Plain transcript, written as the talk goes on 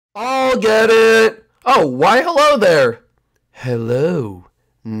I'll get it. Oh, why hello there. Hello,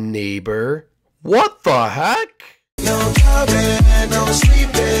 neighbor. What the heck? No driving, no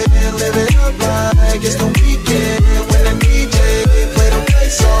sleeping, living up like it's the weekend. When the DJ play the right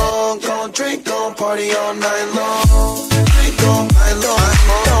song, gon' drink, gon' party all night long. Drink all night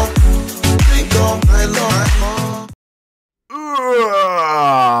long, drink all night long.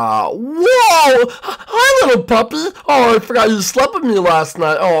 Whoa! Hi, little puppy. Oh, I forgot you slept with me last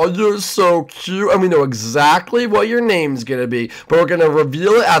night. Oh, you're so cute. And we know exactly what your name's gonna be, but we're gonna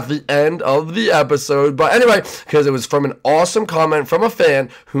reveal it at the end of the episode. But anyway, because it was from an awesome comment from a fan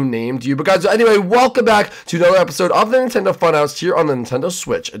who named you. But guys, anyway, welcome back to another episode of the Nintendo Funhouse here on the Nintendo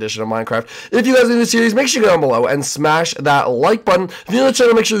Switch edition of Minecraft. If you guys are in the series, make sure you go down below and smash that like button. If you're new to the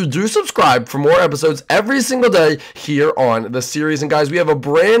channel, make sure you do subscribe for more episodes every single day here on the series. And guys, we have a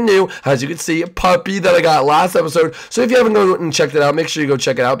brand new, as you can see, puppy that I got last episode. So if you haven't gone and checked it out, make sure you go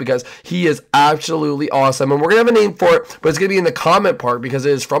check it out because he is absolutely awesome. And we're going to have a name for it, but it's going to be in the comment part because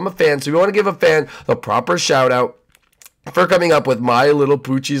it is from a fan. So we want to give a fan the proper shout out for coming up with my little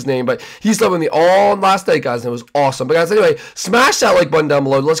Poochie's name, but he slept with me all last night, guys, and it was awesome. But guys, anyway, smash that like button down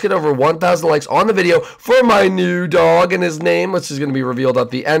below. Let's get over 1,000 likes on the video for my new dog and his name, which is going to be revealed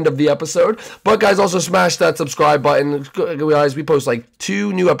at the end of the episode. But guys, also smash that subscribe button. Guys, we post like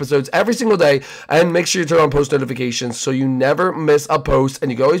 2 new episodes every single day, and make sure you turn on post notifications so you never miss a post,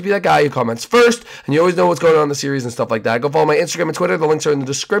 and you can always be that guy who comments first, and you always know what's going on in the series and stuff like that. Go follow my Instagram and Twitter. The links are in the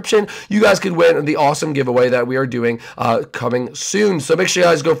description. You guys could win the awesome giveaway that we are doing coming soon. So make sure you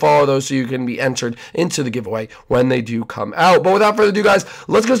guys go follow those so you can be entered into the giveaway when they do come out. But without further ado, guys,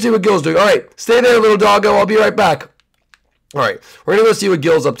 let's go see what Gil's doing. All right, stay there, little doggo. I'll be right back. All right, we're going to go see what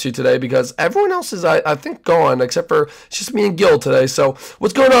Gil's up to today because everyone else is, I think, gone except for it's just me and Gil today. So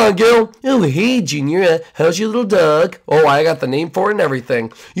what's going on, Gil? Oh, hey, Junior. How's your little dog? Oh, I got the name for it and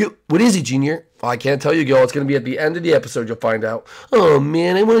everything. What is it, Junior? Well, I can't tell you, Gil. It's going to be at the end of the episode. You'll find out. Oh,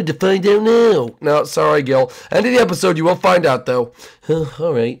 man, I wanted to find out now. No, sorry, Gil. End of the episode, you will find out, though.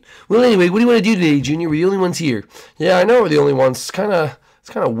 All right. Well, anyway, what do you want to do today, Junior? We're the only ones here. Yeah, I know we're the only ones. It's kind of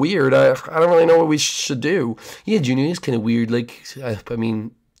weird. I don't really know what we should do. Yeah, Junior, it's kind of weird. Like, I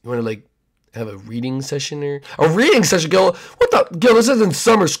mean, you want to, like, have a reading session or a reading session, Gil? What the? Gil, this isn't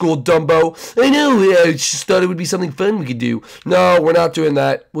summer school, Dumbo. I know. I just thought it would be something fun we could do. No, we're not doing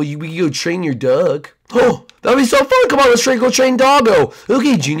that. Well, we could go train your dog. Oh, that'd be so fun. Come on, let's go train Doggo.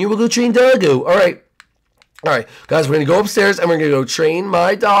 Okay, Junior, we'll go train Doggo. All right. All right, guys, we're going to go upstairs and we're going to go train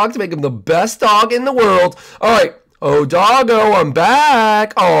my dog to make him the best dog in the world. All right. Oh, Doggo, I'm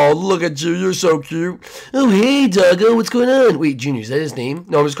back. Oh, look at you. You're so cute. Oh, hey, Doggo. What's going on? Wait, Junior, is that his name?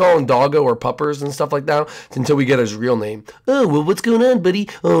 No, I'm just calling him Doggo or Puppers and stuff like that until we get his real name. Oh, well, what's going on, buddy?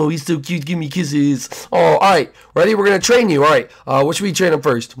 Oh, he's so cute. Give me kisses. Oh, all right. Ready? We're going to train you. All right. What should we train him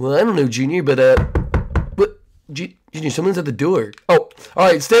first? Well, I don't know, Junior, but, what? Junior, someone's at the door. Oh, all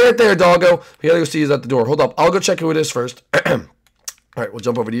right. Stay right there, Doggo. We got to go see who's at the door. Hold up. I'll go check who it is first. All right, we'll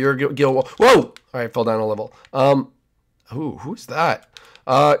jump over to your Gil. Whoa! All right, fell down a level. Who's that?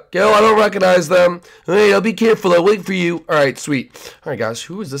 Gil, I don't recognize them. Hey, I'll be careful. I'll wait for you. All right, sweet. All right, guys,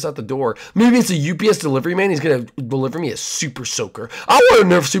 who is this at the door? Maybe it's a UPS delivery man. He's gonna deliver me a Super Soaker. I want a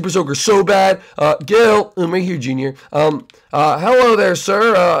Nerf Super Soaker so bad. Gil, I'm right here, Junior. Hello there,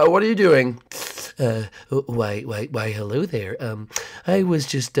 sir. What are you doing? Why, hello there. I was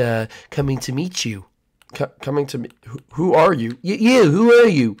just coming to meet you. Coming to me. Who are you? Yeah, who are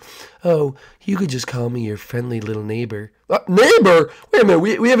you? Oh, you could just call me your friendly little neighbor. Neighbor? Wait a minute,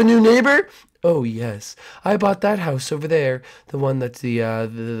 we have a new neighbor? Oh, yes. I bought that house over there. The one that's the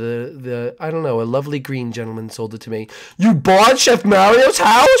I don't know, a lovely green gentleman sold it to me. You bought Chef Mario's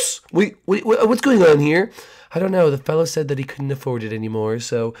house? Wait, what's going on here? I don't know. The fellow said that he couldn't afford it anymore,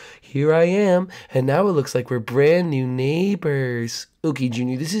 so here I am, and now it looks like we're brand new neighbors. Okay,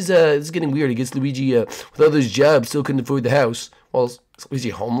 Junior, this is getting weird. I guess Luigi, with all those jobs, still couldn't afford the house. Well, is he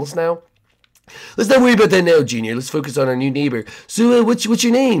homeless now? Let's not worry about that now, Junior. Let's focus on our new neighbor. So, what's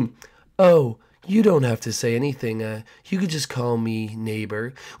your name? Oh, you don't have to say anything. You could just call me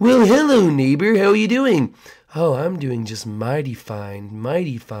neighbor. Well, hello, neighbor. How are you doing? Oh, I'm doing just mighty fine,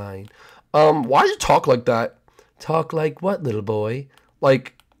 mighty fine. Why do you talk like that? Talk like what, little boy?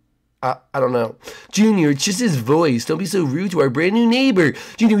 Like, I don't know. Junior, it's just his voice. Don't be so rude to our brand new neighbor.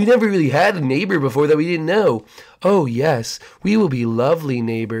 Junior, we never really had a neighbor before that we didn't know. Oh, yes, we will be lovely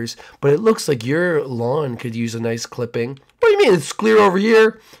neighbors, but it looks like your lawn could use a nice clipping. What do you mean? It's clear over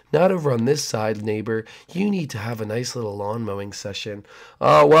here. Not over on this side, neighbor. You need to have a nice little lawn mowing session.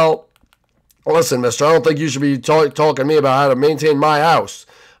 Well, listen, mister, I don't think you should be talking to me about how to maintain my house.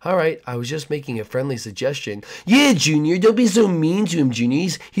 All right, I was just making a friendly suggestion. Yeah, Junior, don't be so mean to him, Junior.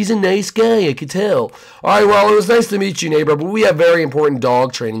 He's a nice guy, I could tell. All right, well, it was nice to meet you, neighbor, but we have very important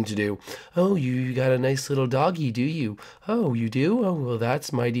dog training to do. Oh, you got a nice little doggy, do you? Oh, you do? Oh, well,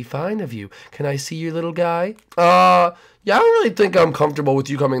 that's mighty fine of you. Can I see your little guy? Yeah, I don't really think I'm comfortable with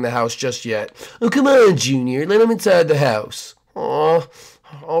you coming in the house just yet. Oh, come on, Junior. Let him inside the house. Oh,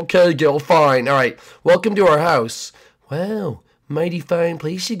 okay, Gil, fine. All right, welcome to our house. Wow. Mighty fine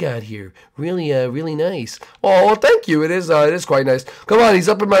place you got here. Really, really nice. Oh, well, thank you. It is quite nice. Come on, he's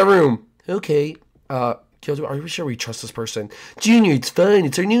up in my room. Okay. Gil, are we sure we trust this person? Junior, it's fine.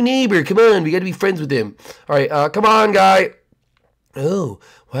 It's our new neighbor. Come on, we gotta be friends with him. All right, come on, guy. Oh,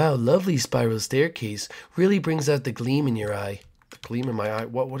 wow, lovely spiral staircase. Really brings out the gleam in your eye. The gleam in my eye?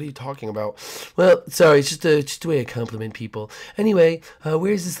 What are you talking about? Well, sorry, it's just a way I compliment people. Anyway,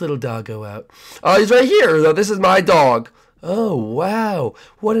 where's this little doggo out? He's right here. This is my dog. Oh, wow.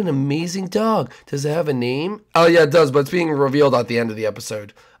 What an amazing dog. Does it have a name? Oh, yeah, it does, but it's being revealed at the end of the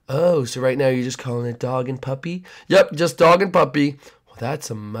episode. Oh, so right now you're just calling it dog and puppy? Yep, just dog and puppy. Well, that's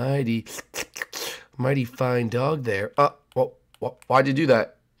a mighty fine dog there. Well, why'd you do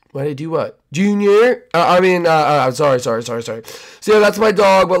that? Why'd I do what? Junior? I'm sorry. So yeah, that's my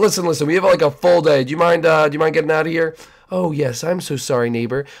dog, but listen, we have like a full day. Do you mind getting out of here? Oh, yes, I'm so sorry,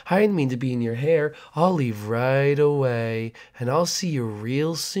 neighbor. I didn't mean to be in your hair. I'll leave right away. And I'll see you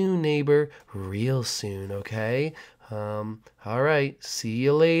real soon, neighbor. Real soon, okay? All right. See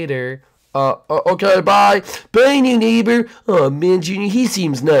you later. Okay, bye. Bye, new neighbor. Oh, man, Junior, he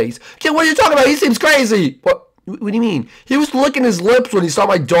seems nice. Kid, what are you talking about? He seems crazy. What do you mean? He was licking his lips when he saw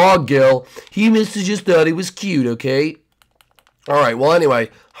my dog, Gil. He must have just thought it was cute, okay? All right, well, anyway,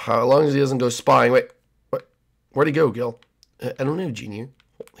 as long as he doesn't go spying. Wait, where'd he go, Gil? I don't know, Junior.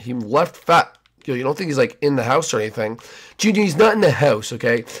 He left fat. Gil, you don't think he's, like, in the house or anything? Junior, he's not in the house,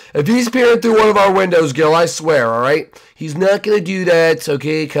 okay? If he's peering through one of our windows, Gil, I swear, all right? He's not gonna do that,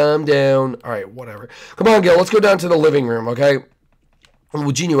 okay? Calm down. All right, whatever. Come on, Gil, let's go down to the living room, okay? Well,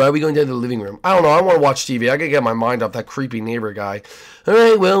 Junior, why are we going down to the living room? I don't know. I want to watch TV. I gotta get my mind off that creepy neighbor guy. All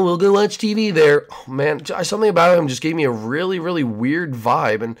right, well, we'll go watch TV there. Oh, man, something about him just gave me a really, really weird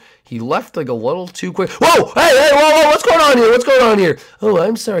vibe, and he left like a little too quick. Whoa! Hey, whoa! What's going on here? What's going on here? Oh,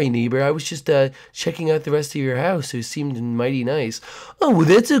 I'm sorry, neighbor. I was just checking out the rest of your house. It seemed mighty nice. Oh, well,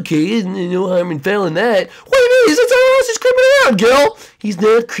 that's okay. No harm in foul in that. What do you mean? It's our house. He's creeping around, Gil. He's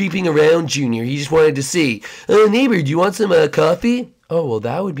not creeping around, Junior. He just wanted to see. Neighbor, do you want some coffee? Oh, well,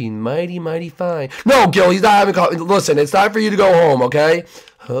 that would be mighty, mighty fine. No, Gil, he's not having coffee. Listen, it's time for you to go home, okay?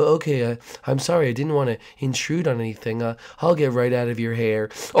 Oh, okay, I'm sorry. I didn't want to intrude on anything. I'll get right out of your hair.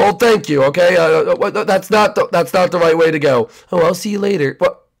 Oh, thank you, okay? That's not the right way to go. Oh, I'll see you later.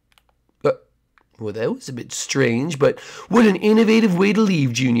 What? Well, that was a bit strange, but what an innovative way to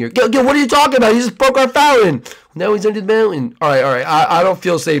leave, Junior. Gil, what are you talking about? He just broke our fountain. Now he's under the mountain. All right. I don't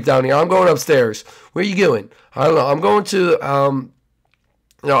feel safe down here. I'm going upstairs. Where are you going? I don't know. I'm going to,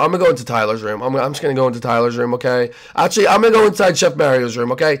 No, I'm going to go into Tyler's room. I'm just going to go into Tyler's room, okay? Actually, I'm going to go inside Chef Mario's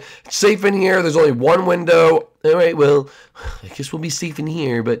room, okay? It's safe in here. There's only one window. All right, well, I guess we'll be safe in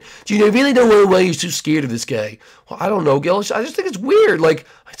here, but Junior, I really don't know why you're so scared of this guy. Well, I don't know, Gil. I just think it's weird. Like,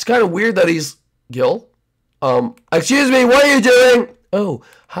 it's kind of weird that he's... Gil? Excuse me, what are you doing? Oh,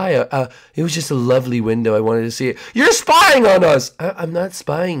 hi. It was just a lovely window. I wanted to see it. You're spying on us. I'm not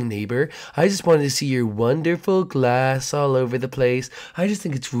spying, neighbor. I just wanted to see your wonderful glass all over the place. I just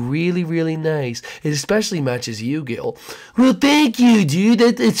think it's really, really nice. It especially matches you, Gil. Well, thank you, dude.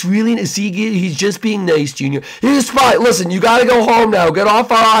 It's really nice. See, he's just being nice, Junior. He's fine. Listen, you gotta go home now. Get off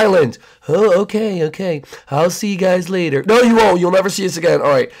our island. Oh, okay. I'll see you guys later. No, you won't. You'll never see us again. All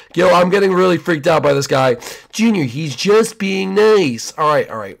right, Gil, I'm getting really freaked out by this guy. Junior, he's just being nice. All right.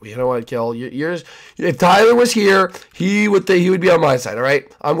 You know what, Gil? If Tyler was here, he would be on my side. All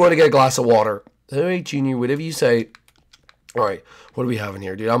right. I'm going to get a glass of water. All right, Junior. Whatever you say. All right. What are we having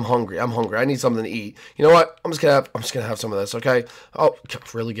here, dude? I'm hungry. I need something to eat. You know what? I'm just gonna have some of this. Okay. Oh,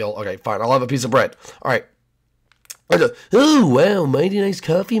 really, Gil? Okay, fine. I'll have a piece of bread. All right. Oh, wow, mighty nice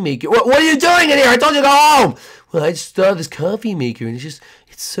coffee maker. What are you doing in here? I told you to go home. Well, I just thought of this coffee maker, and it's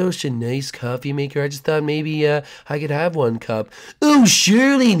such a nice coffee maker. I just thought maybe I could have one cup. Oh,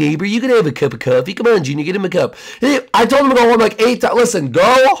 surely, neighbor, you can have a cup of coffee. Come on, Junior, get him a cup. Hey, I told him to go home like 8 times. Listen,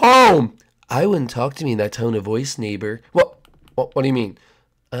 go home. I wouldn't talk to me in that tone of voice, neighbor. What do you mean?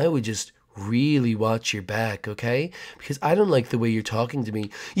 I would just really watch your back, okay? Because I don't like the way you're talking to me.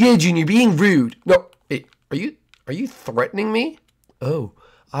 Yeah, Junior, being rude. No, hey, are you threatening me? Oh,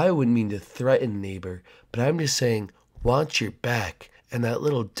 I wouldn't mean to threaten, neighbor, but I'm just saying watch your back and that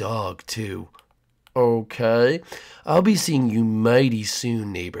little dog, too. Okay. I'll be seeing you mighty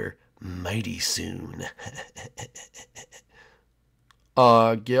soon, neighbor. Mighty soon.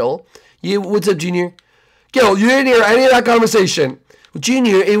 Gil? Yeah, what's up, Junior? Gil, you didn't hear any of that conversation. Well,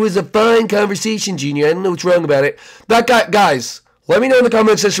 Junior, it was a fine conversation, Junior. I don't know what's wrong about it. That guy, guys, let me know in the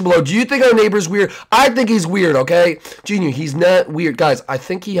comment section below. Do you think our neighbor's weird? I think he's weird, okay? Junior, he's not weird. Guys, I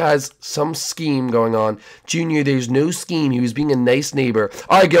think he has some scheme going on. Junior, there's no scheme. He was being a nice neighbor.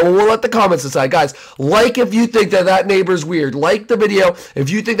 All right, Gil, well, we'll let the comments decide. Guys, like if you think that neighbor's weird. Like the video if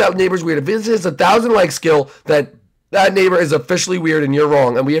you think that neighbor's weird. If it says 1,000 likes, Gil, that neighbor is officially weird and you're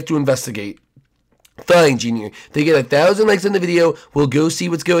wrong, and we have to investigate. Fine, Junior. If they get 1,000 likes on the video, we'll go see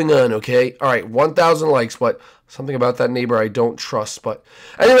what's going on, okay? All right, 1,000 likes, but something about that neighbor I don't trust. But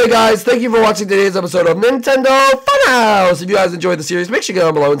anyway, guys, thank you for watching today's episode of Nintendo Funhouse. If you guys enjoyed the series, make sure you go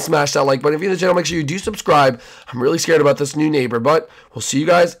down below and smash that like button. If you're new to the channel, make sure you do subscribe. I'm really scared about this new neighbor, but we'll see you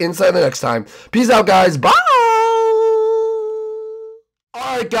guys inside the next time. Peace out, guys. Bye!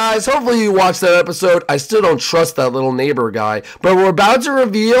 Alright guys, hopefully you watched that episode. I still don't trust that little neighbor guy, but we're about to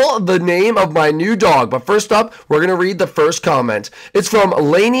reveal the name of my new dog. But first up, we're going to read the first comment. It's from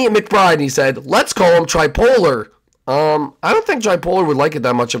Laney McBride, and he said, let's call him Tripolar. I don't think Tripolar would like it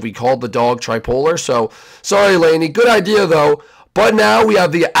that much if we called the dog Tripolar, so sorry Laney. Good idea though. But now we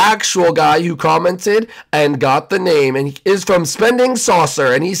have the actual guy who commented and got the name, and he is from Spending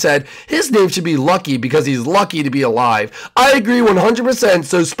Saucer, and he said his name should be Lucky because he's lucky to be alive. I agree 100%,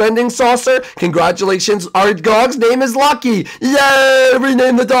 so Spending Saucer, congratulations, our dog's name is Lucky. Yay,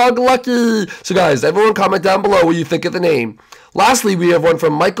 rename the dog Lucky. So guys, everyone comment down below what you think of the name. Lastly, we have one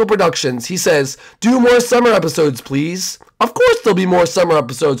from Michael Productions. He says, do more summer episodes, please. Of course there'll be more summer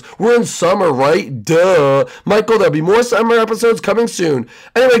episodes. We're in summer, right? Duh. Michael, there'll be more summer episodes coming soon.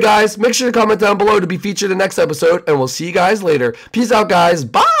 Anyway, guys, make sure to comment down below to be featured in the next episode, and we'll see you guys later. Peace out, guys.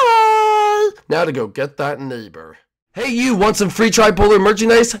 Bye! Now to go get that neighbor. Hey, you want some free Tripolar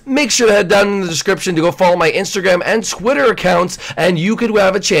merchandise? Make sure to head down in the description to go follow my Instagram and Twitter accounts, and you could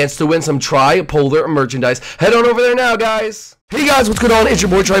have a chance to win some Tripolar merchandise. Head on over there now, guys. Hey guys, what's going on? It's your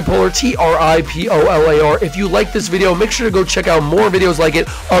boy Tripolar, Tripolar. If you like this video, make sure to go check out more videos like it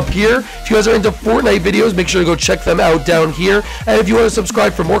up here. If you guys are into Fortnite videos, make sure to go check them out down here. And if you want to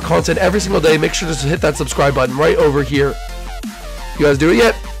subscribe for more content every single day, make sure to hit that subscribe button right over here. You guys do it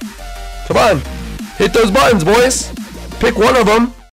yet? Come on. Hit those buttons, boys. Pick one of them.